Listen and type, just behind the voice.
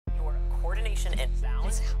sensation and sound.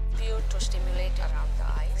 It's helped you to stimulate around the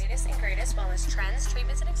eyes. Latest and greatest wellness trends,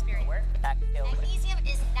 treatments, and experience. Magnesium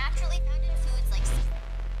is naturally found in foods like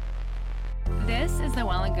This is the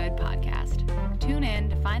Well+Good podcast. Tune in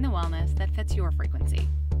to find the wellness that fits your frequency.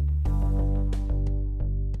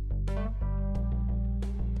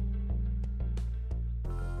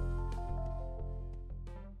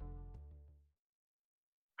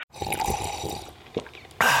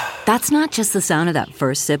 That's not just the sound of that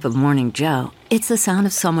first sip of Morning Joe. It's the sound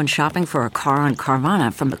of someone shopping for a car on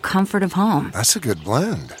Carvana from the comfort of home. That's a good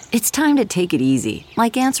blend. It's time to take it easy,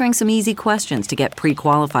 like answering some easy questions to get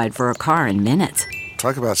pre-qualified for a car in minutes.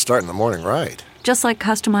 Talk about starting the morning right. Just like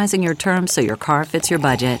customizing your terms so your car fits your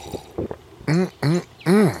budget.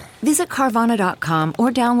 Visit Carvana.com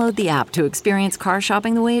or download the app to experience car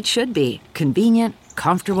shopping the way it should be. Convenient,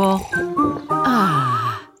 comfortable.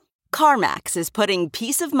 CarMax is putting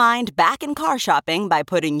peace of mind back in car shopping by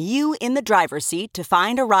putting you in the driver's seat to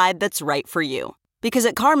find a ride that's right for you. Because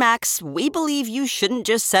at CarMax, we believe you shouldn't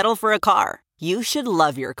just settle for a car. You should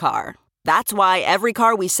love your car. That's why every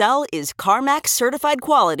car we sell is CarMax certified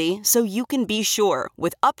quality, so you can be sure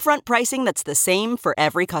with upfront pricing that's the same for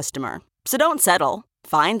every customer. So don't settle.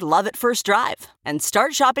 Find love at first drive and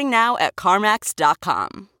start shopping now at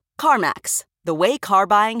CarMax.com. CarMax, the way car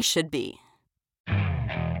buying should be.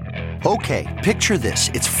 Okay, picture this.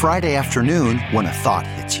 It's Friday afternoon when a thought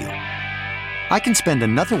hits you. I can spend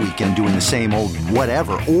another weekend doing the same old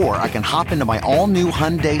whatever, or I can hop into my all-new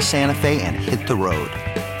Hyundai Santa Fe and hit the road.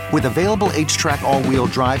 With available H-Track all-wheel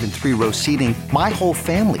drive and 3-row seating, my whole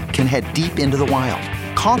family can head deep into the wild.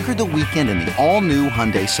 Conquer the weekend in the all-new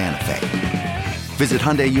Hyundai Santa Fe. Visit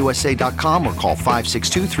HyundaiUSA.com or call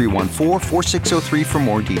 562-314-4603 for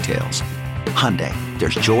more details. Hyundai,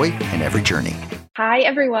 there's joy in every journey. Hi,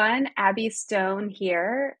 everyone. Abby Stone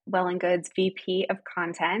here, Well+Good's VP of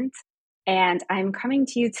Content. And I'm coming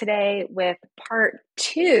to you today with part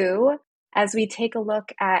 2 as we take a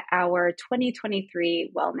look at our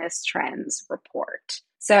 2023 Wellness Trends Report.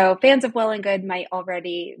 So fans of Well+Good might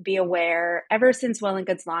already be aware, ever since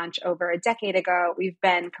Well+Good's launch over a decade ago, we've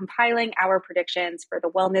been compiling our predictions for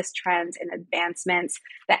the wellness trends and advancements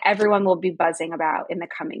that everyone will be buzzing about in the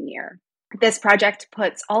coming year. This project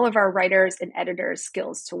puts all of our writers and editors'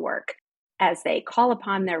 skills to work as they call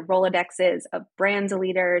upon their Rolodexes of brand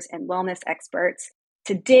leaders and wellness experts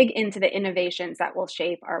to dig into the innovations that will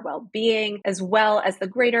shape our well-being, as well as the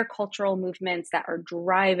greater cultural movements that are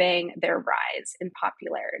driving their rise in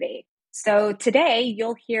popularity. So today,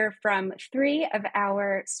 you'll hear from 3 of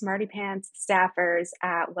our Smarty Pants staffers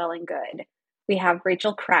at Well+Good. We have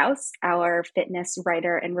Rachel Krause, our fitness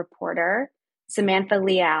writer and reporter, Samantha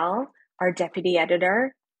Leal, our deputy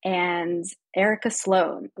editor, and Erica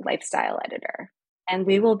Sloan, lifestyle editor. And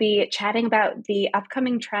we will be chatting about the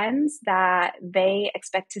upcoming trends that they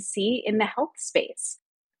expect to see in the health space.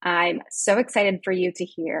 I'm so excited for you to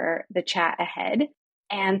hear the chat ahead.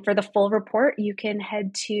 And for the full report, you can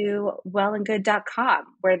head to wellandgood.com,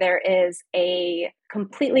 where there is a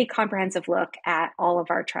completely comprehensive look at all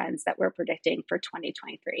of our trends that we're predicting for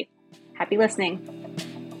 2023. Happy listening.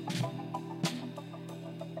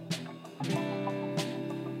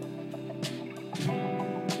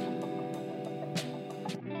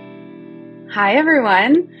 Hi,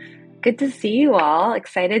 everyone. Good to see you all.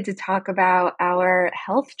 Excited to talk about our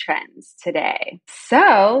health trends today.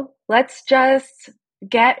 So let's just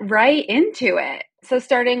get right into it. So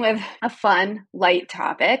starting with a fun, light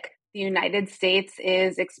topic, the United States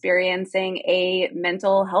is experiencing a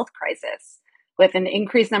mental health crisis with an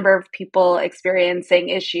increased number of people experiencing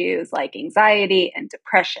issues like anxiety and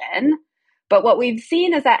depression. But what we've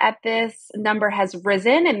seen is that this number has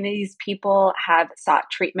risen and these people have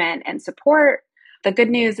sought treatment and support. The good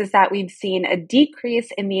news is that we've seen a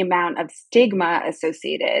decrease in the amount of stigma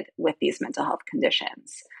associated with these mental health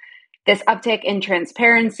conditions. This uptick in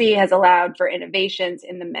transparency has allowed for innovations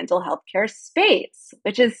in the mental health care space,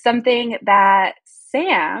 which is something that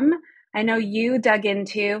Sam, I know you dug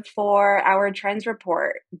into for our trends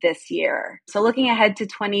report this year. So looking ahead to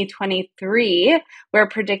 2023, we're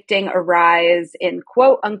predicting a rise in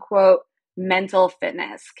quote unquote mental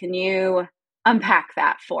fitness. Can you unpack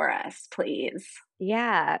that for us, please?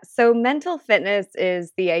 Yeah. So mental fitness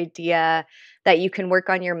is the idea that you can work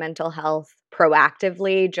on your mental health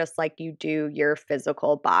proactively, just like you do your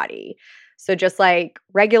physical body. So just like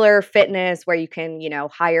regular fitness where you can,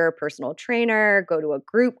 hire a personal trainer, go to a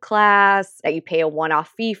group class that you pay a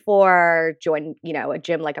one-off fee for, join, a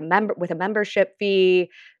gym like a member with a membership fee,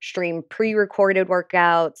 stream pre-recorded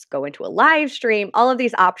workouts, go into a live stream, all of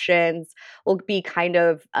these options will be kind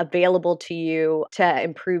of available to you to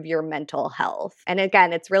improve your mental health. And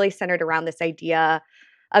again, it's really centered around this idea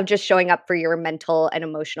of just showing up for your mental and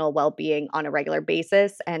emotional well-being on a regular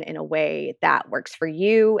basis and in a way that works for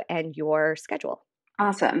you and your schedule.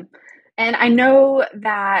 Awesome. And I know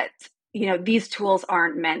that, these tools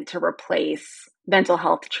aren't meant to replace mental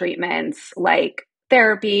health treatments like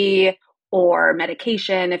therapy or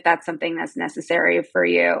medication, if that's something that's necessary for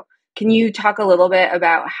you. Can you talk a little bit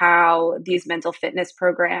about how these mental fitness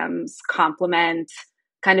programs complement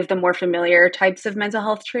kind of the more familiar types of mental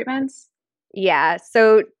health treatments? Yeah.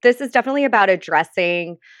 So this is definitely about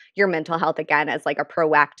addressing your mental health again as like a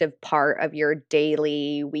proactive part of your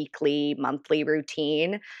daily, weekly, monthly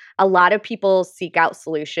routine. A lot of people seek out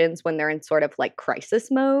solutions when they're in sort of like crisis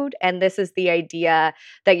mode. And this is the idea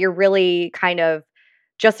that you're really kind of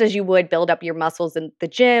just as you would build up your muscles in the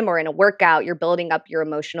gym or in a workout, you're building up your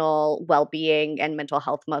emotional well-being and mental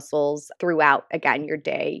health muscles throughout, again, your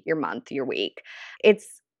day, your month, your week. It's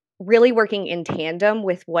really working in tandem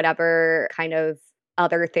with whatever kind of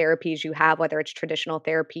other therapies you have, whether it's traditional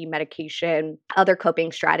therapy, medication, other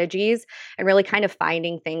coping strategies, and really kind of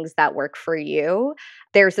finding things that work for you.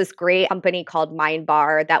 There's this great company called Mind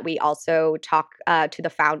Bar that we also talk to the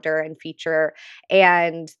founder and feature,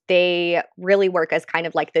 and they really work as kind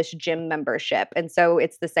of like this gym membership. And so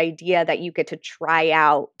it's this idea that you get to try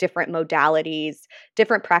out different modalities,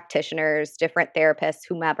 different practitioners, different therapists,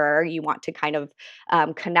 whomever you want to kind of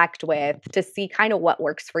connect with to see kind of what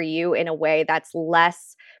works for you in a way that's less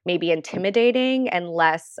maybe intimidating and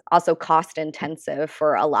less also cost intensive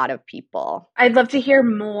for a lot of people. I'd love to hear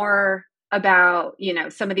more about,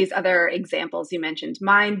 some of these other examples you mentioned.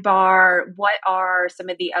 Mind Bar, what are some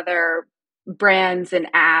of the other brands and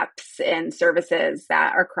apps and services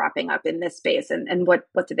that are cropping up in this space, and what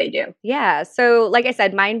do they do? Yeah. So like I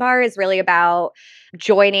said, Mind Bar is really about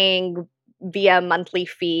joining via monthly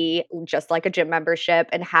fee, just like a gym membership,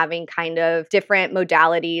 and having kind of different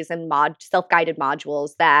modalities and self-guided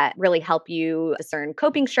modules that really help you discern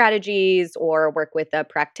coping strategies or work with a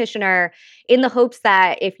practitioner in the hopes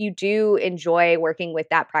that if you do enjoy working with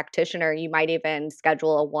that practitioner, you might even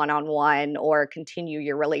schedule a one-on-one or continue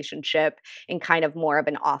your relationship in kind of more of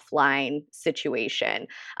an offline situation.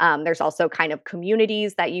 There's also kind of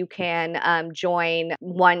communities that you can join,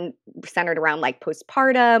 one centered around like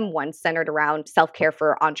postpartum, one centered around self-care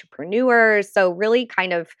for entrepreneurs. So really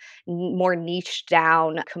kind of more niche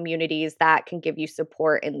down communities that can give you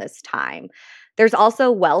support in this time. There's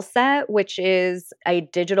also WellSet, which is a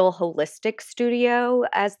digital holistic studio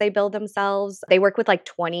as they build themselves. They work with like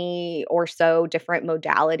 20 or so different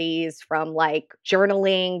modalities from like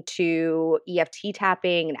journaling to EFT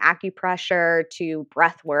tapping and acupressure to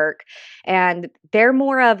breath work. And they're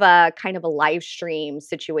more of a kind of a live stream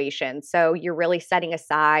situation. So you're really setting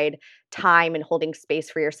aside time and holding space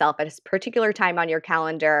for yourself at a particular time on your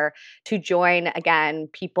calendar to join, again,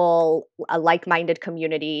 people, a like-minded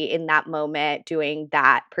community in that moment doing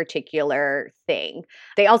that particular thing.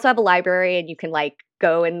 They also have a library, and you can like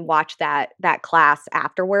go and watch that class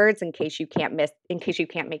afterwards in case you can't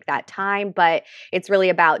make that time. But it's really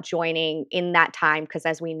about joining in that time, because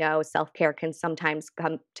as we know, self-care can sometimes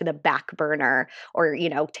come to the back burner, or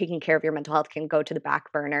taking care of your mental health can go to the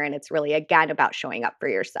back burner. And it's really, again, about showing up for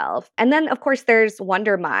yourself. And then of course there's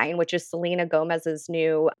Wonder Mind, which is Selena Gomez's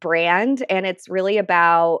new brand, and it's really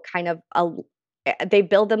about kind of they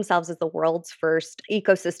build themselves as the world's first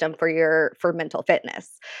ecosystem for mental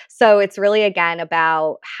fitness. So it's really, again,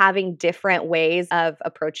 about having different ways of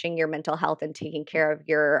approaching your mental health and taking care of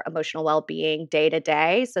your emotional well-being day to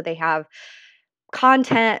day. So they have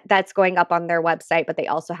content that's going up on their website, but they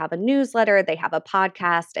also have a newsletter, they have a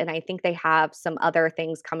podcast, and I think they have some other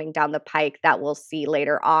things coming down the pike that we'll see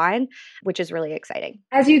later on, which is really exciting.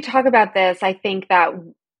 As you talk about this, I think that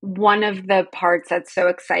one of the parts that's so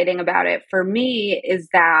exciting about it for me is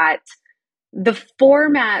that the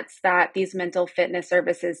formats that these mental fitness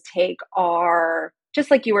services take are, just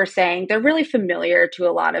like you were saying, they're really familiar to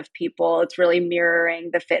a lot of people. It's really mirroring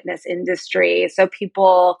the fitness industry. So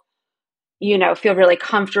people, feel really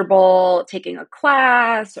comfortable taking a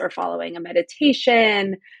class or following a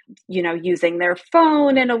meditation, using their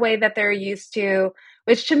phone in a way that they're used to,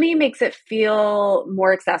 which to me makes it feel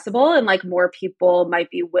more accessible, and like more people might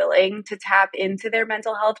be willing to tap into their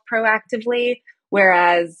mental health proactively.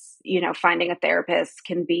 Whereas, finding a therapist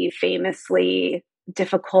can be famously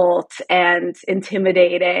difficult and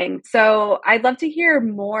intimidating. So I'd love to hear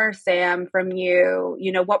more, Sam, from you.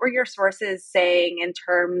 What were your sources saying in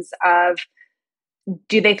terms of,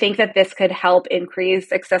 do they think that this could help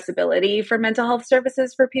increase accessibility for mental health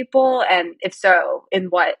services for people? And if so, in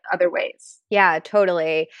what other ways? Yeah,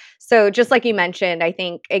 totally. So just like you mentioned, I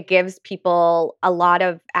think it gives people a lot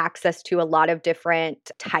of access to a lot of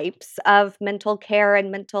different types of mental care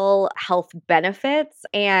and mental health benefits,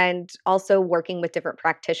 and also working with different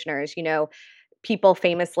practitioners. People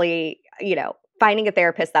famously, finding a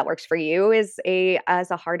therapist that works for you is a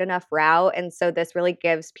hard enough route. And so this really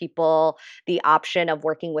gives people the option of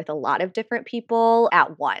working with a lot of different people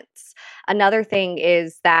at once. Another thing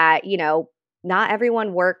is that, not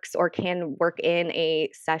everyone works or can work in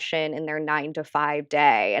a session in their 9 to 5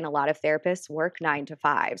 day. And a lot of therapists work 9 to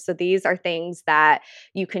 5. So these are things that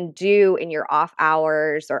you can do in your off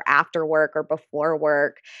hours or after work or before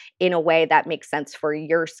work in a way that makes sense for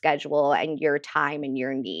your schedule and your time and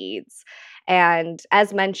your needs. And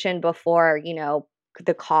as mentioned before,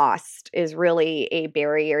 the cost is really a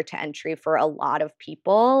barrier to entry for a lot of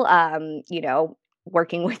people.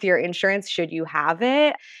 Working with your insurance, should you have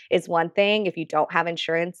it, is one thing. If you don't have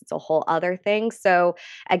insurance, it's a whole other thing. So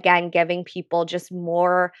again, giving people just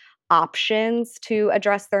more options to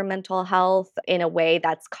address their mental health in a way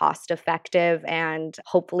that's cost effective and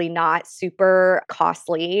hopefully not super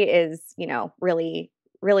costly is, really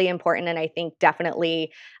really important. And I think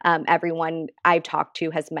definitely everyone I've talked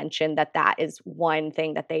to has mentioned that is one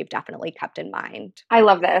thing that they've definitely kept in mind. I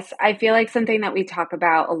love this. I feel like something that we talk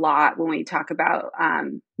about a lot when we talk about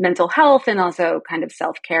mental health and also kind of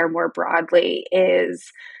self-care more broadly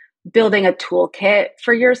is building a toolkit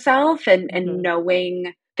for yourself and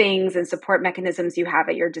knowing things and support mechanisms you have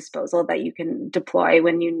at your disposal that you can deploy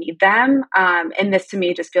when you need them. And this to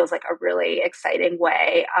me just feels like a really exciting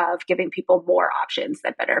way of giving people more options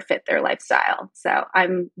that better fit their lifestyle. So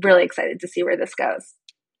I'm really excited to see where this goes.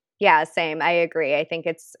 Yeah, same. I agree. I think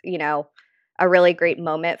it's, a really great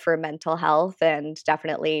moment for mental health and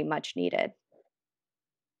definitely much needed.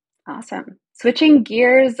 Awesome. Switching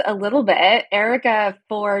gears a little bit, Erica,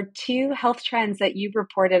 for 2 health trends that you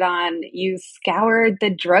reported on, you scoured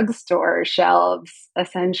the drugstore shelves,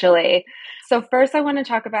 essentially. So first, I want to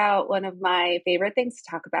talk about one of my favorite things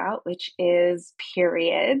to talk about, which is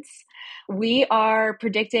periods. We are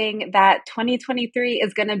predicting that 2023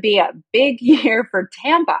 is going to be a big year for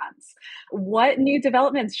tampons. What new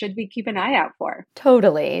developments should we keep an eye out for?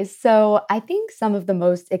 Totally. So I think some of the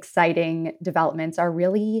most exciting developments are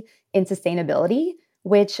really in sustainability,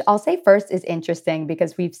 which I'll say first is interesting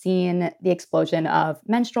because we've seen the explosion of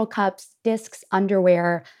menstrual cups, discs,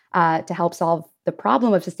 underwear to help solve the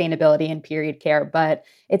problem of sustainability in period care. But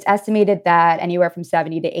it's estimated that anywhere from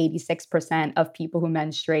 70 to 86% of people who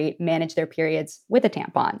menstruate manage their periods with a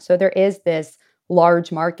tampon. So there is this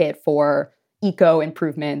large market for eco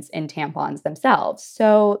improvements in tampons themselves.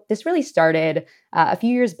 So this really started a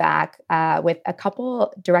few years back with a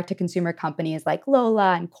couple direct-to-consumer companies like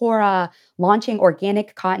Lola and Cora launching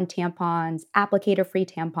organic cotton tampons, applicator-free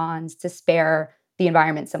tampons to spare the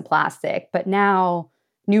environment some plastic. But now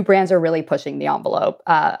new brands are really pushing the envelope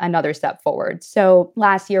another step forward. So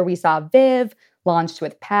last year we saw Viv launched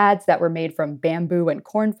with pads that were made from bamboo and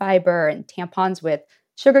corn fiber and tampons with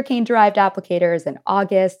sugarcane-derived applicators. In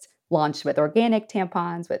August, launched with organic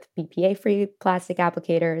tampons with BPA-free plastic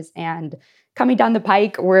applicators. And coming down the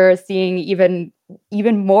pike, we're seeing even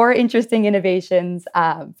more interesting innovations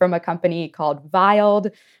from a company called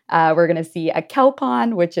Vild. We're going to see a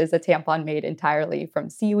Kelpon, which is a tampon made entirely from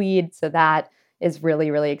seaweed. So that is really,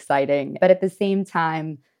 really exciting. But at the same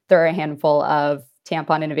time, there are a handful of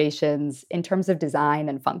tampon innovations in terms of design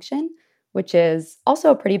and function, which is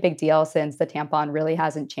also a pretty big deal since the tampon really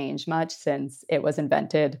hasn't changed much since it was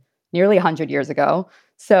invented nearly 100 years ago.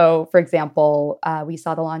 So, for example, we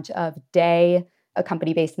saw the launch of Day, a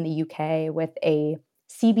company based in the UK, with a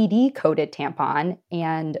CBD-coated tampon,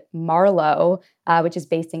 and Marlowe, which is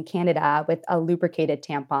based in Canada, with a lubricated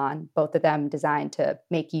tampon, both of them designed to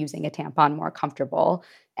make using a tampon more comfortable.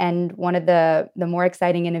 And one of the more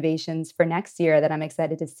exciting innovations for next year that I'm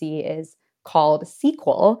excited to see is called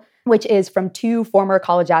Sequel, which is from 2 former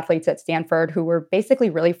college athletes at Stanford who were basically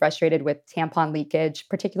really frustrated with tampon leakage,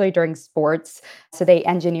 particularly during sports. So they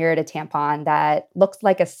engineered a tampon that looks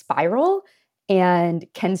like a spiral and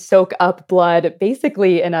can soak up blood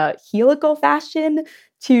basically in a helical fashion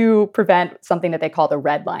to prevent something that they call the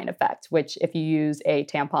red line effect, which if you use a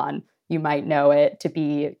tampon, you might know it to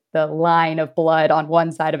be the line of blood on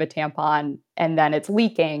one side of a tampon and then it's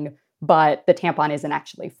leaking, but the tampon isn't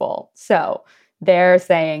actually full. So they're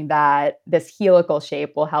saying that this helical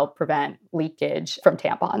shape will help prevent leakage from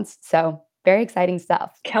tampons. So very exciting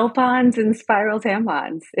stuff. Kelpons and spiral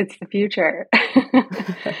tampons. It's the future.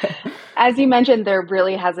 As you mentioned, there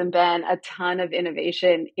really hasn't been a ton of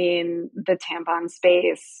innovation in the tampon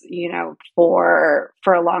space, for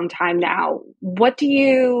a long time now. What do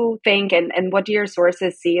you think and what do your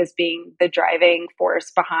sources see as being the driving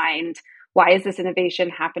force behind why is this innovation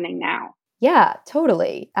happening now? Yeah,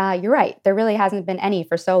 totally. You're right. There really hasn't been any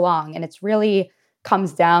for so long. And it's really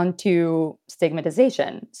comes down to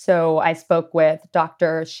stigmatization. So I spoke with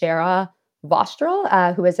Dr. Shara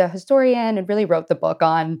Vostral, who is a historian and really wrote the book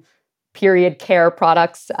on period care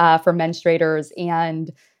products for menstruators.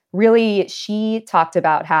 And really, she talked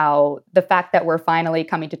about how the fact that we're finally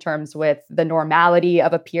coming to terms with the normality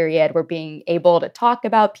of a period, we're being able to talk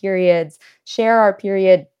about periods, share our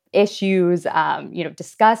period issues,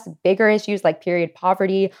 discuss bigger issues like period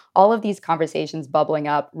poverty. All of these conversations bubbling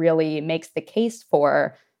up really makes the case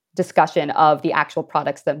for discussion of the actual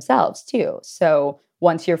products themselves too. So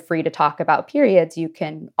once you're free to talk about periods, you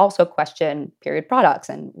can also question period products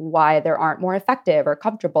and why there aren't more effective or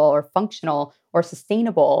comfortable or functional or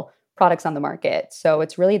sustainable products on the market. So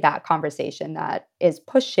it's really that conversation that is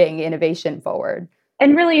pushing innovation forward.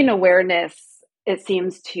 And really an awareness, it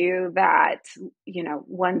seems too, that,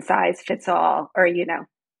 one size fits all or,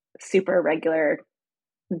 super regular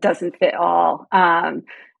doesn't fit all.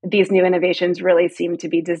 These new innovations really seem to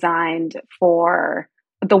be designed for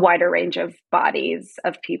the wider range of bodies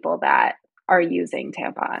of people that are using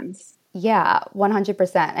tampons. Yeah,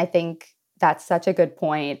 100%. I think that's such a good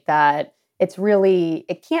point that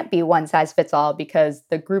it can't be one size fits all because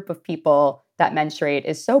the group of people that menstruate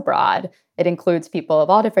is so broad. It includes people of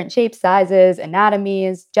all different shapes, sizes,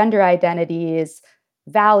 anatomies, gender identities,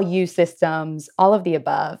 value systems, all of the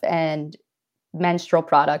above. And menstrual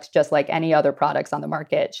products, just like any other products on the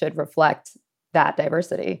market, should reflect that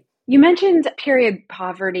diversity. You mentioned period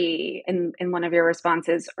poverty in one of your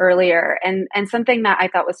responses earlier, and something that I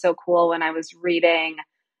thought was so cool when I was reading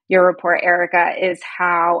your report, Erica, is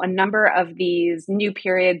how a number of these new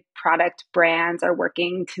period product brands are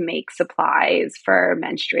working to make supplies for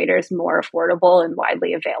menstruators more affordable and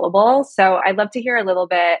widely available. So I'd love to hear a little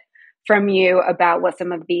bit from you about what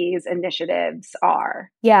some of these initiatives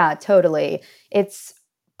are. Yeah, totally. It's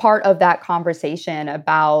part of that conversation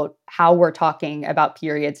about how we're talking about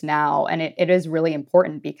periods now. And it is really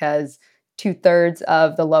important because 2/3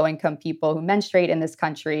 of the low-income people who menstruate in this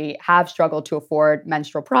country have struggled to afford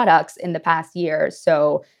menstrual products in the past year.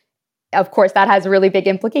 So, of course, that has really big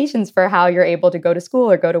implications for how you're able to go to school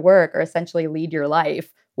or go to work or essentially lead your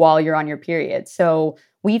life while you're on your period. So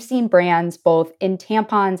we've seen brands both in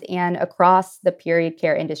tampons and across the period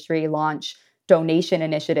care industry launch donation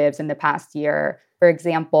initiatives in the past year. For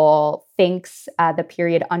example, Thinx, the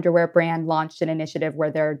period underwear brand, launched an initiative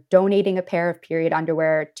where they're donating a pair of period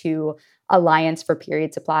underwear to Alliance for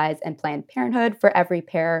Period Supplies and Planned Parenthood for every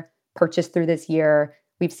pair purchased through this year.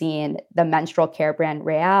 We've seen the menstrual care brand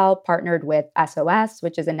Real partnered with SOS,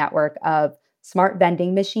 which is a network of smart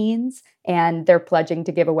vending machines, and they're pledging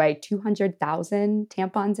to give away 200,000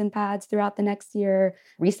 tampons and pads throughout the next year.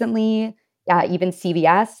 Recently, even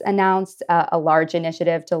CVS announced a large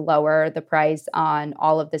initiative to lower the price on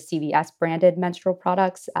all of the CVS branded menstrual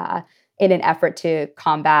products in an effort to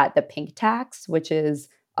combat the pink tax, which is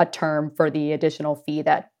a term for the additional fee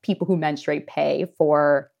that people who menstruate pay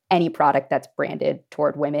for any product that's branded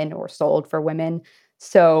toward women or sold for women.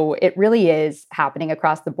 So it really is happening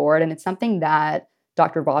across the board. And it's something that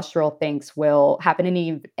Dr. Vostral thinks will happen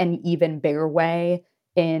in an even bigger way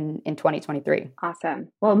in 2023. Awesome.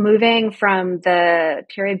 Well, moving from the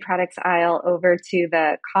period products aisle over to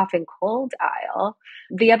the cough and cold aisle,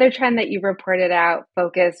 the other trend that you reported out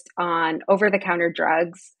focused on over-the-counter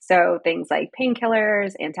drugs. So things like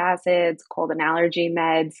painkillers, antacids, cold and allergy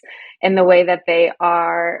meds, and the way that they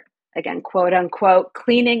are, again, quote unquote,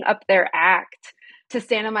 cleaning up their act. To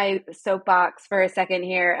stand on my soapbox for a second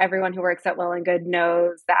here, everyone who works at Well+Good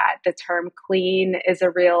knows that the term clean is a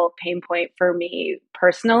real pain point for me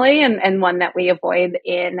personally, and one that we avoid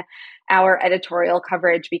in our editorial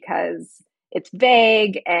coverage because it's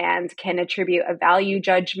vague and can attribute a value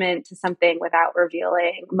judgment to something without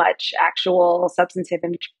revealing much actual substantive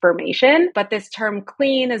information. But this term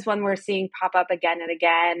clean is one we're seeing pop up again and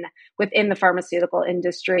again within the pharmaceutical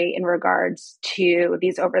industry in regards to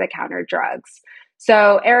these over-the-counter drugs.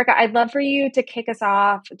 So, Erica, I'd love for you to kick us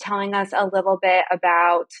off telling us a little bit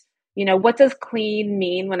about, what does clean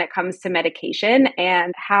mean when it comes to medication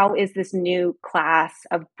and how is this new class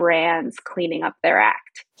of brands cleaning up their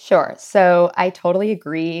act? Sure. So I totally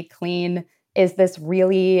agree. Clean is this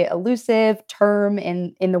really elusive term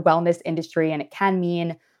in the wellness industry, and it can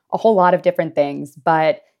mean a whole lot of different things.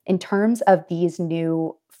 But in terms of these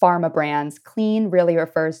new pharma brands, clean really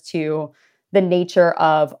refers to the nature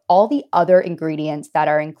of all the other ingredients that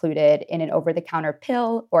are included in an over-the-counter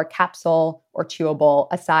pill or capsule or chewable,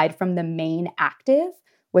 aside from the main active,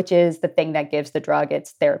 which is the thing that gives the drug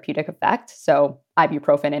its therapeutic effect. So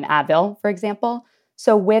ibuprofen and Advil, for example.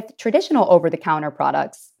 So with traditional over-the-counter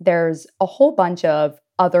products, there's a whole bunch of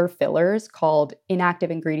other fillers called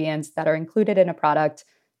inactive ingredients that are included in a product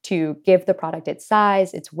to give the product its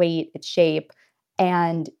size, its weight, its shape.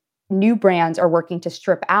 And new brands are working to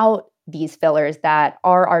strip out these fillers that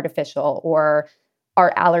are artificial or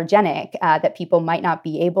are allergenic that people might not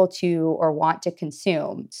be able to or want to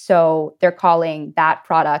consume. So they're calling that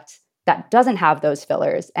product that doesn't have those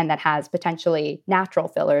fillers and that has potentially natural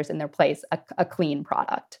fillers in their place a clean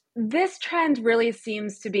product. This trend really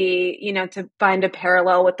seems to be, to find a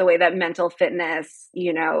parallel with the way that mental fitness,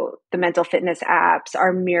 the mental fitness apps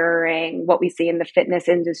are mirroring what we see in the fitness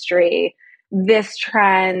industry. This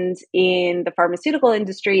trend in the pharmaceutical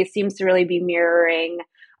industry seems to really be mirroring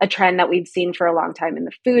a trend that we've seen for a long time in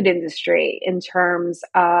the food industry in terms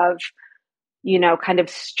of, kind of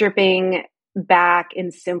stripping back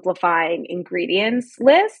and simplifying ingredients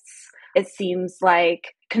lists. It seems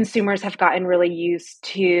like consumers have gotten really used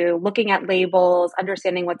to looking at labels,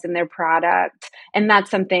 understanding what's in their product. And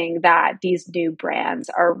that's something that these new brands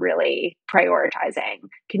are really prioritizing.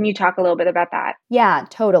 Can you talk a little bit about that? Yeah,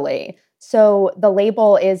 totally. So the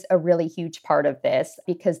label is a really huge part of this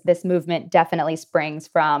because this movement definitely springs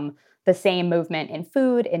from the same movement in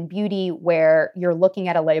food and beauty where you're looking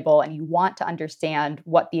at a label and you want to understand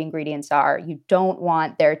what the ingredients are. You don't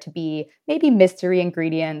want there to be maybe mystery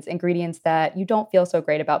ingredients, ingredients that you don't feel so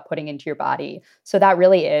great about putting into your body. So that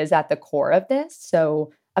really is at the core of this.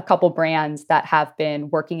 So a couple brands that have been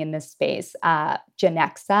working in this space,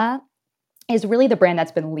 Genexa is really the brand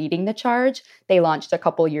that's been leading the charge. They launched a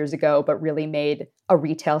couple years ago, but really made a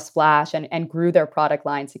retail splash and grew their product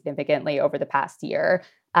line significantly over the past year.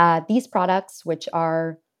 These products, which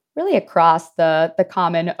are really across the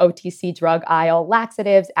common OTC drug aisle,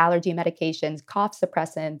 laxatives, allergy medications, cough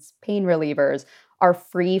suppressants, pain relievers, are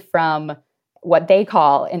free from what they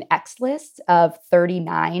call an X list of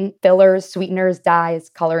 39 fillers, sweeteners, dyes,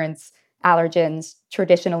 colorants, allergens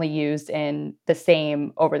traditionally used in the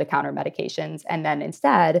same over-the-counter medications. And then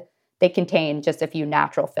instead, they contain just a few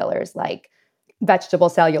natural fillers like vegetable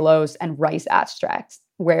cellulose and rice extracts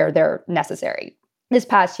where they're necessary. This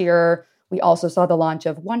past year, we also saw the launch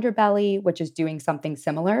of Wonder Belly, which is doing something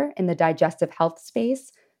similar in the digestive health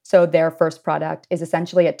space. So their first product is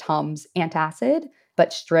essentially a Tums antacid,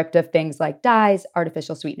 but stripped of things like dyes,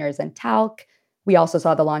 artificial sweeteners, and talc. We also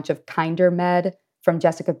saw the launch of Kinder Med from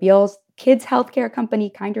Jessica Biel's kids' healthcare company,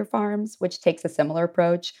 Kinder Farms, which takes a similar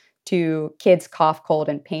approach to kids' cough, cold,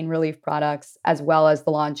 and pain relief products, as well as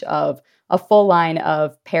the launch of a full line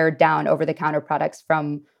of pared down over-the-counter products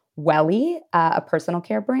from Welly, a personal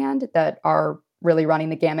care brand that are really running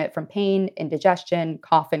the gamut from pain, indigestion,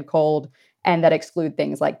 cough and cold, and that exclude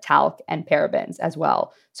things like talc and parabens as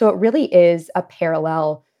well. So it really is a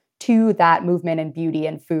parallel to that movement in beauty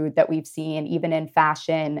and food that we've seen even in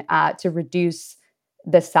fashion to reduce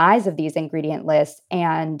the size of these ingredient lists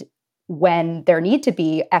and when there need to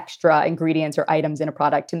be extra ingredients or items in a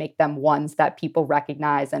product to make them ones that people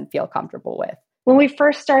recognize and feel comfortable with. When we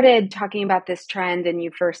first started talking about this trend and you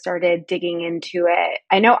first started digging into it,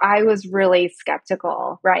 I know I was really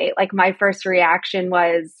skeptical, right? Like my first reaction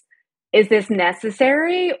was, is this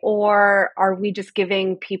necessary or are we just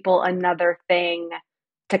giving people another thing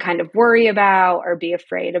to kind of worry about or be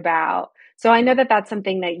afraid about? So I know that that's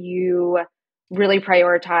something that you really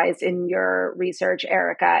prioritize in your research,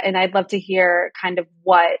 Erica. And I'd love to hear kind of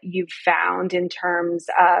what you've found in terms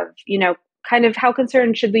of, kind of how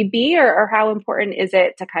concerned should we be or how important is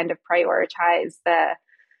it to kind of prioritize the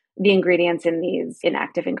ingredients in these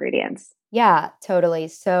inactive ingredients? Yeah, totally.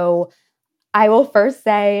 So I will first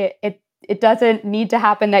say it doesn't need to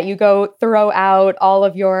happen that you go throw out all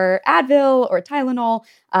of your Advil or Tylenol.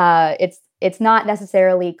 It's not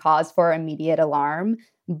necessarily cause for immediate alarm,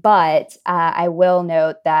 but I will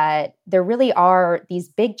note that there really are these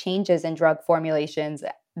big changes in drug formulations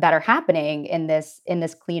that are happening in this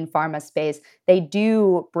clean pharma space. They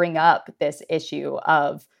do bring up this issue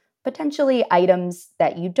of potentially items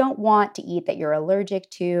that you don't want to eat that you're allergic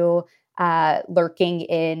to lurking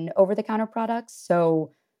in over-the-counter products.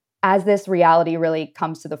 So as this reality really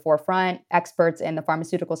comes to the forefront, experts in the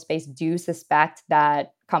pharmaceutical space do suspect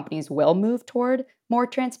that companies will move toward more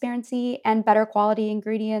transparency and better quality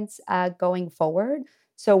ingredients going forward.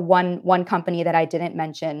 So one company that I didn't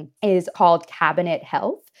mention is called Cabinet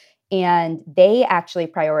Health. And they actually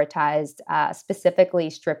prioritized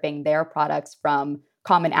specifically stripping their products from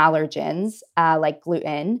common allergens like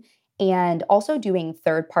gluten and also doing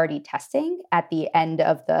third-party testing at the end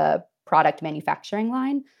of the product manufacturing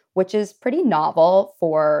line, which is pretty novel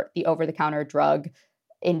for the over-the-counter drug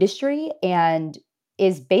industry and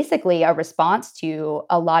is basically a response to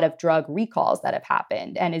a lot of drug recalls that have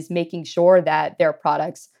happened and is making sure that their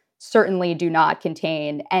products certainly do not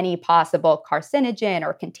contain any possible carcinogen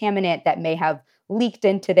or contaminant that may have leaked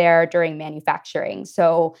into there during manufacturing.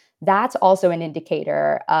 So that's also an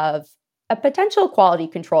indicator of a potential quality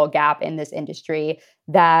control gap in this industry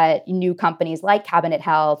that new companies like Cabinet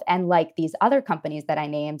Health and like these other companies that I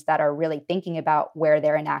named that are really thinking about where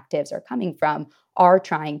their inactives are coming from are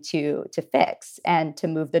trying to fix and to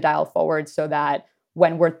move the dial forward so that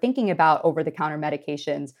when we're thinking about over-the-counter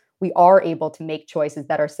medications, we are able to make choices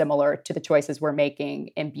that are similar to the choices we're making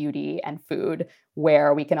in beauty and food,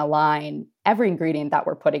 where we can align every ingredient that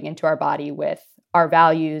we're putting into our body with our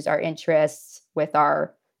values, our interests, with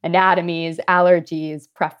our anatomies, allergies,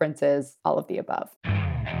 preferences, all of the above.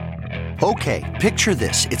 Okay, picture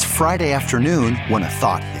this. It's Friday afternoon when a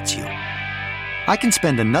thought hits you. I can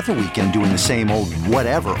spend another weekend doing the same old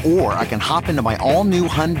whatever, or I can hop into my all-new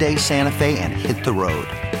Hyundai Santa Fe and hit the road.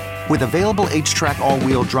 With available H-Track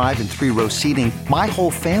all-wheel drive and 3-row seating, my whole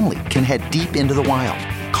family can head deep into the wild.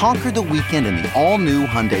 Conquer the weekend in the all-new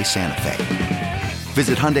Hyundai Santa Fe.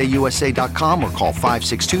 Visit HyundaiUSA.com or call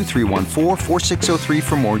 562-314-4603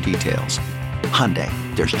 for more details. Hyundai,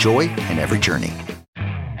 there's joy in every journey.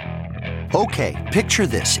 Okay, picture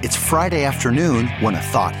this. It's Friday afternoon when a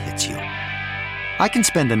thought hits you. I can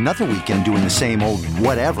spend another weekend doing the same old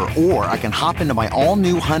whatever, or I can hop into my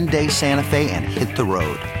all-new Hyundai Santa Fe and hit the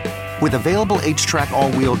road. With available H-Track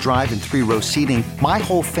all-wheel drive and 3-row seating, my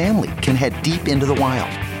whole family can head deep into the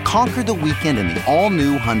wild. Conquer the weekend in the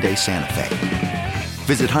all-new Hyundai Santa Fe.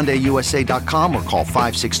 Visit HyundaiUSA.com or call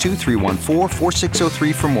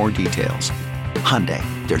 562-314-4603 for more details. Hyundai,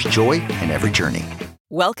 there's joy in every journey.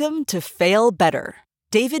 Welcome to Fail Better,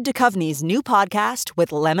 David Duchovny's new podcast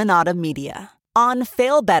with Lemonada Media. On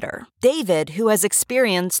Fail Better, David, who has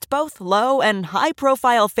experienced both low and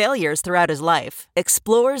high-profile failures throughout his life,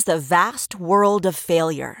 explores the vast world of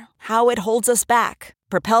failure, how it holds us back,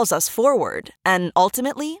 propels us forward, and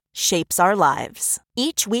ultimately shapes our lives.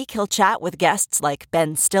 Each week he'll chat with guests like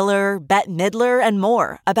Ben Stiller, Bette Midler, and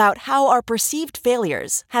more about how our perceived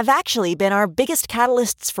failures have actually been our biggest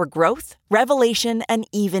catalysts for growth, revelation, and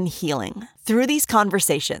even healing. Through these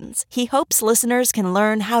conversations, he hopes listeners can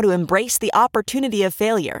learn how to embrace the opportunity of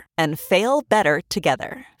failure and fail better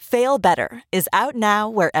together. Fail Better is out now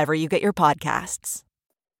wherever you get your podcasts.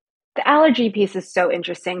 The allergy piece is so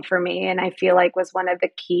interesting for me, and I feel like was one of the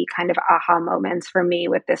key kind of aha moments for me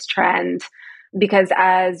with this trend, because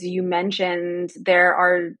as you mentioned,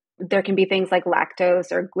 there can be things like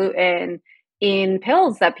lactose or gluten in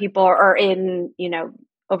pills that people are in,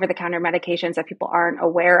 over-the-counter medications that people aren't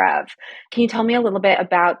aware of. Can you tell me a little bit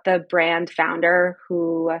about the brand founder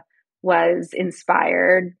who was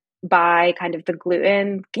inspired by kind of the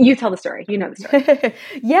gluten? You tell the story. You know the story.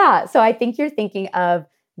 Yeah. So I think you're thinking of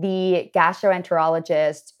the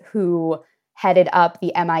gastroenterologist who headed up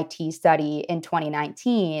the MIT study in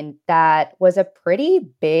 2019 that was a pretty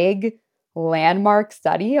big landmark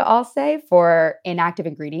study, I'll say, for inactive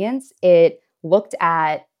ingredients. It looked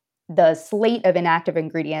at the slate of inactive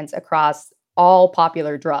ingredients across all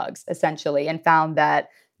popular drugs, essentially, and found that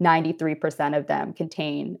 93% of them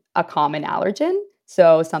contain a common allergen.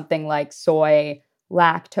 So something like soy,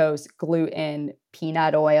 lactose, gluten,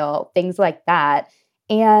 peanut oil, things like that.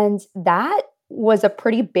 And that was a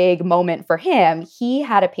pretty big moment for him. He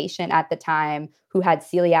had a patient at the time who had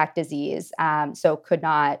celiac disease, so could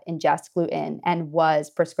not ingest gluten, and was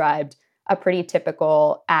prescribed a pretty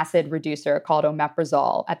typical acid reducer called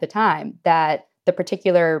omeprazole at the time, that the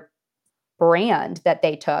particular brand that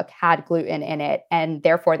they took had gluten in it, and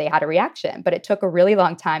therefore they had a reaction. But it took a really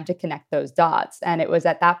long time to connect those dots. And it was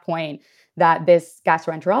at that point that this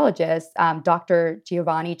gastroenterologist, Dr.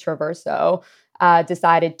 Giovanni Traverso,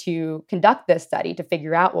 decided to conduct this study to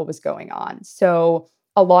figure out what was going on. So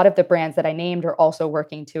a lot of the brands that I named are also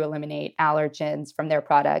working to eliminate allergens from their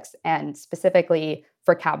products. And specifically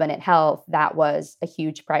for Cabinet Health, that was a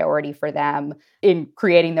huge priority for them in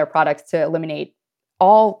creating their products to eliminate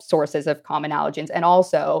all sources of common allergens, and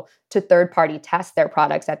also to third-party test their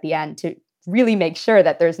products at the end to really make sure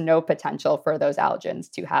that there's no potential for those allergens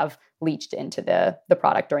to have leached into the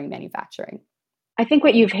product during manufacturing. I think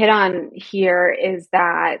what you've hit on here is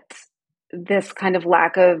that this kind of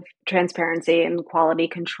lack of transparency and quality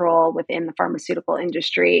control within the pharmaceutical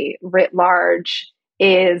industry writ large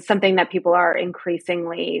is something that people are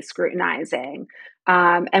increasingly scrutinizing.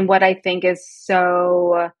 And what I think is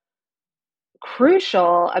so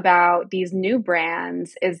crucial about these new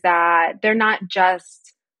brands is that they're not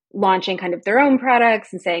just launching kind of their own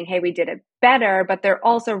products and saying, hey, we did it better, but they're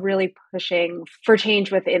also really pushing for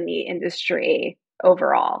change within the industry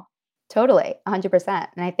overall. Totally, 100%.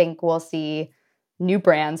 And I think we'll see new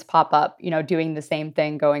brands pop up, doing the same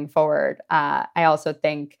thing going forward. I also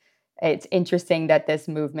think it's interesting that this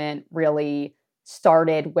movement really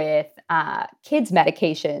started with kids'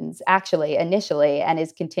 medications, actually, initially, and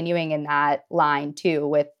is continuing in that line too,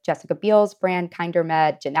 with Jessica Biel's brand, Kinder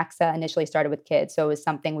Med. Genexa initially started with kids. So it was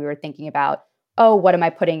something we were thinking about, oh, what am I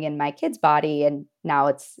putting in my kid's body? And now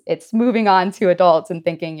it's moving on to adults and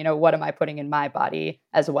thinking, what am I putting in my body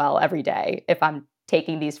as well every day if I'm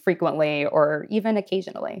taking these frequently or even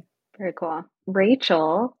occasionally. Very cool.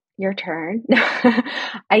 Rachel, your turn.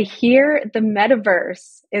 I hear the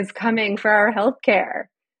metaverse is coming for our healthcare.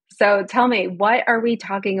 So tell me, what are we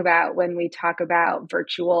talking about when we talk about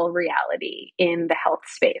virtual reality in the health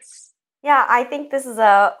space? Yeah, I think this is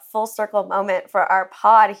a full circle moment for our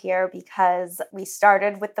pod here because we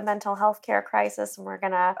started with the mental health care crisis and we're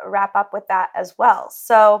going to wrap up with that as well.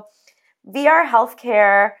 So VR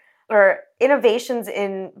healthcare or innovations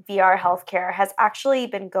in VR healthcare has actually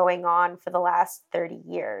been going on for the last 30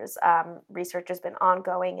 years. Research has been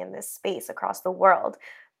ongoing in this space across the world.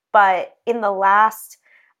 But in the last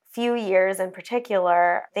few years in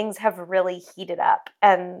particular, things have really heated up.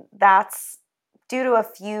 And that's due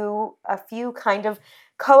to a few kind of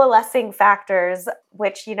coalescing factors,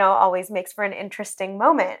 which, always makes for an interesting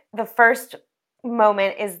moment. The first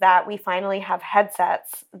moment is that we finally have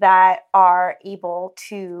headsets that are able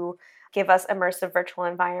to give us immersive virtual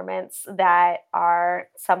environments that are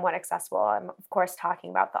somewhat accessible. I'm, of course, talking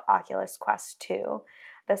about the Oculus Quest 2.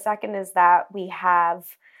 The second is that we have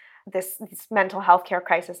this mental health care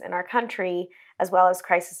crisis in our country, as well as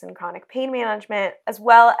crisis in chronic pain management, as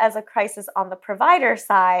well as a crisis on the provider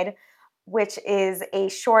side, which is a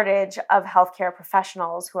shortage of healthcare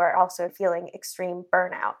professionals who are also feeling extreme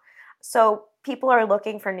burnout. So people are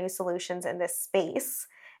looking for new solutions in this space,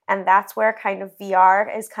 and that's where kind of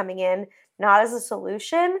VR is coming in, not as a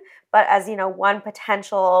solution, but as, one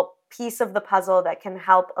potential piece of the puzzle that can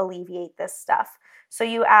help alleviate this stuff. So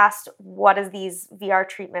you asked, what does these VR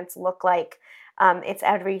treatments look like? It's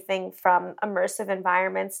everything from immersive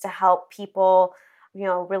environments to help people,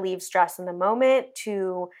 relieve stress in the moment,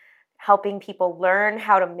 to helping people learn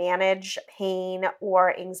how to manage pain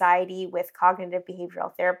or anxiety with cognitive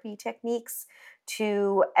behavioral therapy techniques,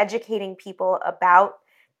 to educating people about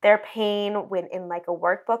their pain when in like a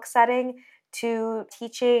workbook setting, to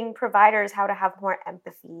teaching providers how to have more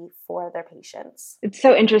empathy for their patients. It's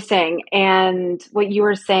so interesting. And what you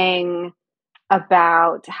were saying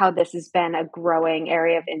about how this has been a growing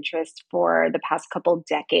area of interest for the past couple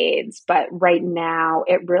decades, but right now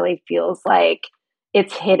it really feels like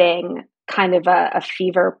it's hitting kind of a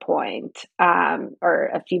fever point or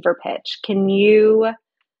a fever pitch. Can you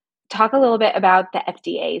talk a little bit about the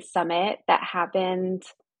FDA summit that happened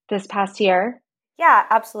this past year? Yeah,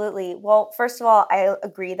 absolutely. Well, first of all, I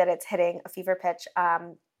agree that it's hitting a fever pitch.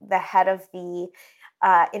 The head of the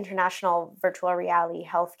International Virtual Reality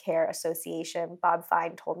Healthcare Association, Bob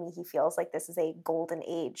Fine, told me he feels like this is a golden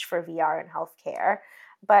age for VR in healthcare.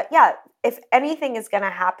 But yeah, if anything is going to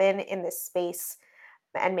happen in this space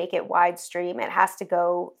and make it wide stream, it has to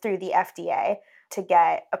go through the FDA to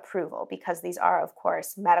get approval because these are, of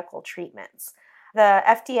course, medical treatments. The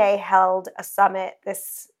FDA held a summit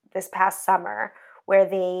this past summer where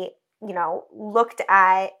they, looked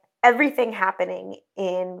at everything happening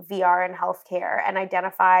in VR and healthcare and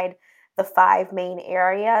identified the 5 main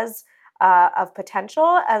areas of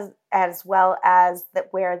potential as well as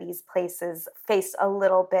where these places face a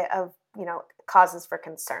little bit of, causes for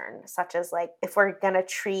concern, such as like if we're going to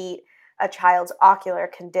treat a child's ocular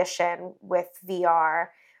condition with VR,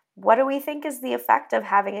 what do we think is the effect of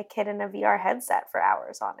having a kid in a VR headset for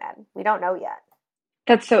hours on end? We don't know yet.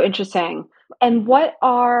 That's so interesting. And what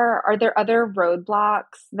are there other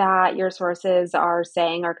roadblocks that your sources are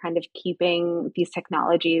saying are kind of keeping these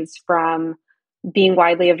technologies from being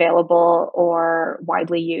widely available or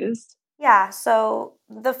widely used? Yeah, so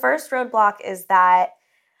the first roadblock is that,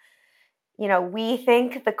 we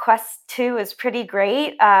think the Quest 2 is pretty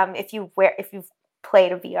great. If you've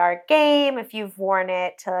played a VR game, if you've worn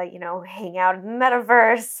it to, hang out in the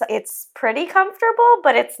metaverse, it's pretty comfortable,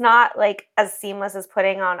 but it's not like as seamless as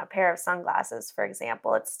putting on a pair of sunglasses, for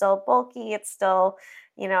example. It's still bulky. It's still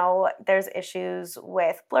There's issues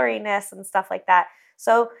with blurriness and stuff like that.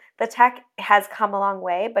 So the tech has come a long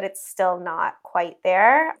way, but it's still not quite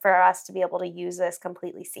there for us to be able to use this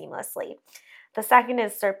completely seamlessly. The second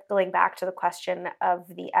is circling back to the question of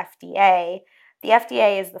the FDA. The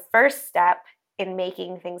FDA is the first step in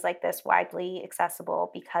making things like this widely accessible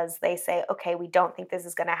because they say, okay, we don't think this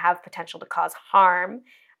is going to have potential to cause harm.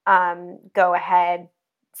 Go ahead,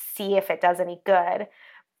 see if it does any good.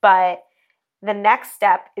 But the next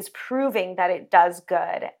step is proving that it does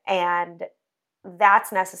good. And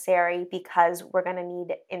that's necessary because we're going to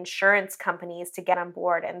need insurance companies to get on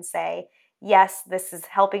board and say, yes, this is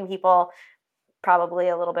helping people. Probably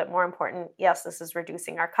a little bit more important, yes, this is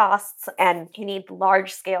reducing our costs, and you need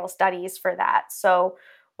large-scale studies for that. So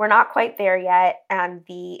we're not quite there yet, and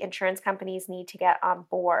the insurance companies need to get on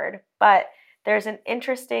board. But there's an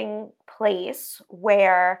interesting place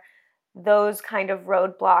where those kind of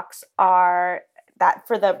roadblocks are that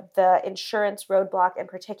for the insurance roadblock in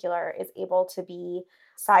particular is able to be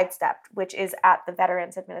sidestepped, which is at the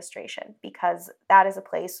Veterans Administration, because that is a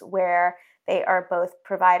place where they are both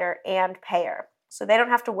provider and payer. So they don't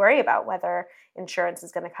have to worry about whether insurance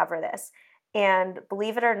is going to cover this. And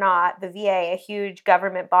believe it or not, the VA, a huge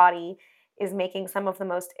government body, is making some of the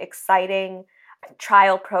most exciting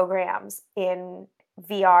trial programs in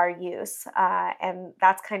VR use. And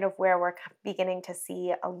that's kind of where we're beginning to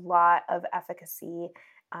see a lot of efficacy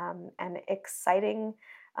and exciting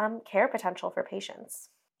care potential for patients.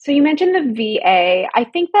 So you mentioned the VA. I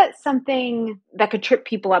think that something that could trip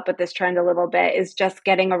people up with this trend a little bit is just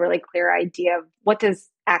getting a really clear idea of what does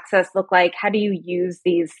access look like? How do you use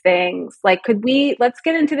these things? Like, let's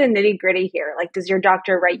get into the nitty gritty here. Like, does your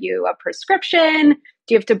doctor write you a prescription?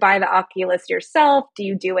 Do you have to buy the Oculus yourself? Do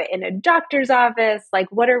you do it in a doctor's office? Like,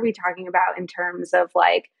 what are we talking about in terms of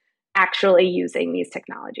like actually using these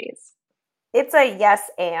technologies? It's a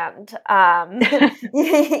yes and,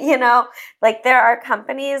 like there are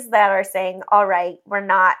companies that are saying, all right, we're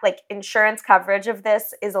not like insurance coverage of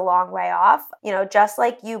this is a long way off. Just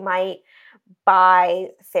like you might buy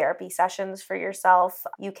therapy sessions for yourself,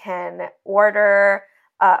 you can order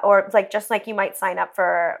or like just like you might sign up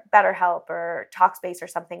for BetterHelp or Talkspace or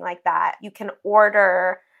something like that. You can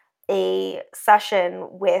order a session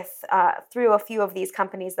with through a few of these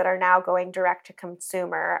companies that are now going direct to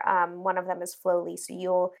consumer. One of them is Flowly, so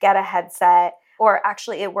you'll get a headset, or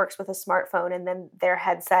actually it works with a smartphone, and then their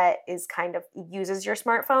headset is kind of uses your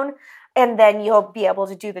smartphone, and then you'll be able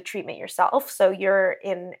to do the treatment yourself. So you're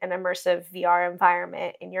in an immersive VR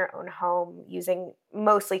environment in your own home using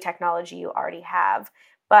mostly technology you already have.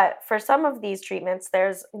 But for some of these treatments,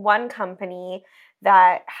 there's one company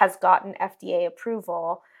that has gotten FDA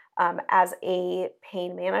approval as a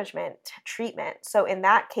pain management treatment. So in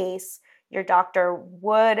that case, your doctor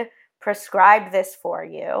would prescribe this for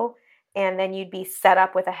you, and then you'd be set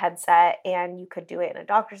up with a headset, and you could do it in a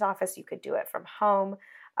doctor's office, you could do it from home.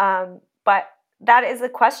 But that is a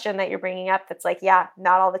question that you're bringing up that's like, yeah,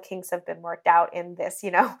 not all the kinks have been worked out in this,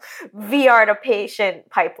 VR to patient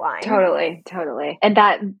pipeline. Totally. And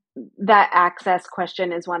that access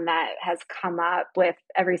question is one that has come up with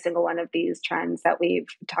every single one of these trends that we've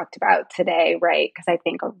talked about today, right? Because I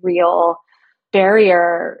think a real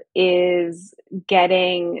barrier is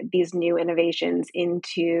getting these new innovations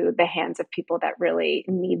into the hands of people that really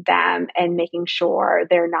need them and making sure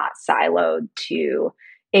they're not siloed to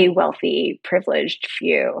a wealthy, privileged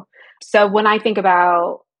few. So when I think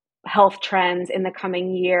about health trends in the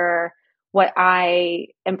coming year, what I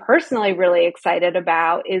am personally really excited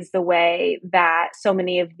about is the way that so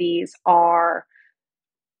many of these are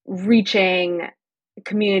reaching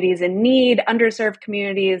communities in need, underserved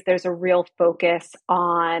communities. There's a real focus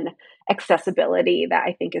on accessibility that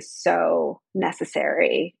I think is so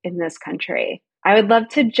necessary in this country. I would love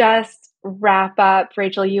to just wrap up.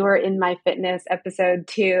 Rachel, you were in my fitness episode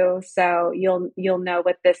too, so you'll know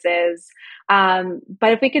what this is.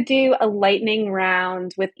 But if we could do a lightning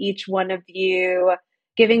round with each one of you,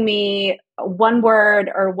 giving me one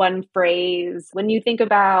word or one phrase. When you think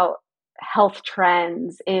about health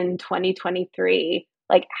trends in 2023,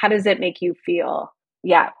 like how does it make you feel?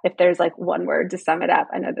 Yeah, if there's like one word to sum it up.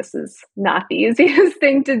 I know this is not the easiest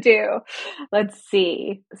thing to do. Let's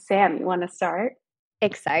see. Sam, you want to start?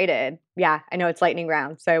 Excited. Yeah, I know it's lightning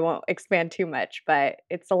round, so I won't expand too much, but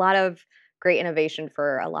it's a lot of great innovation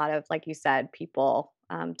for a lot of, like you said, people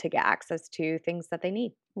to get access to things that they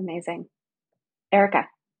need. Amazing. Erica.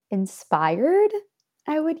 Inspired,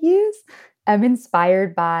 I would use. I'm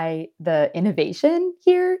inspired by the innovation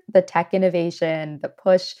here, the tech innovation, the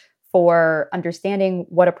push for understanding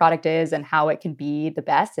what a product is and how it can be the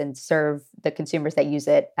best and serve the consumers that use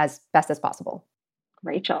it as best as possible.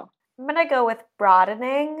 Rachel. I'm going to go with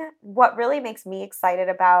broadening. What really makes me excited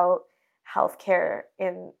about healthcare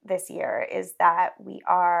in this year is that we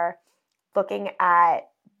are looking at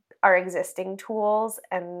our existing tools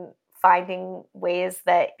and finding ways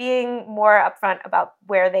that being more upfront about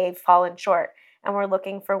where they've fallen short. And we're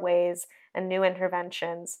looking for ways and new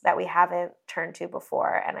interventions that we haven't turned to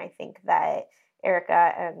before. And I think that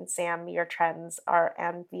Erica and Sam, your trends are,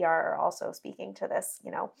 and VR are also speaking to this,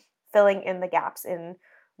 filling in the gaps in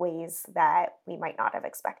ways that we might not have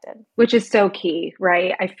expected. Which is so key,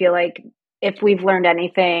 right? I feel like if we've learned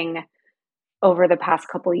anything over the past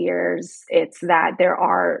couple years, it's that there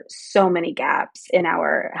are so many gaps in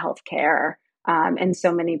our healthcare, and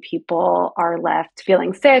so many people are left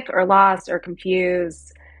feeling sick or lost or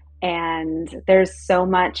confused. And there's so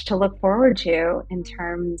much to look forward to in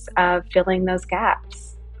terms of filling those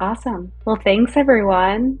gaps. Awesome. Well, thanks,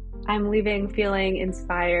 everyone. I'm leaving feeling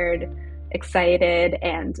inspired, excited,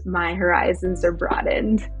 and my horizons are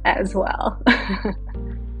broadened as well.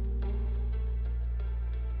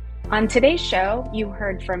 On today's show, you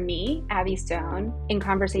heard from me, Abby Stone, in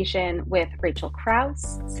conversation with Rachel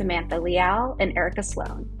Krause, Samantha Leal, and Erica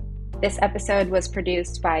Sloan. This episode was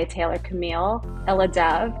produced by Taylor Camille, Ella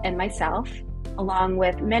Dove, and myself, along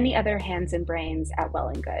with many other hands and brains at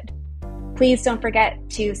Well+Good. Please don't forget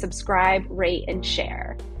to subscribe, rate, and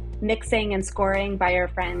share. Mixing and scoring by our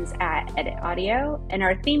friends at Edit Audio, and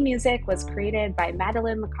our theme music was created by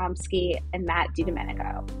Madeline Lekomsky and Matt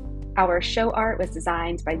DiDomenico. Our show art was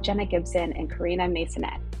designed by Jenna Gibson and Karina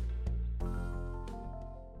Masonette.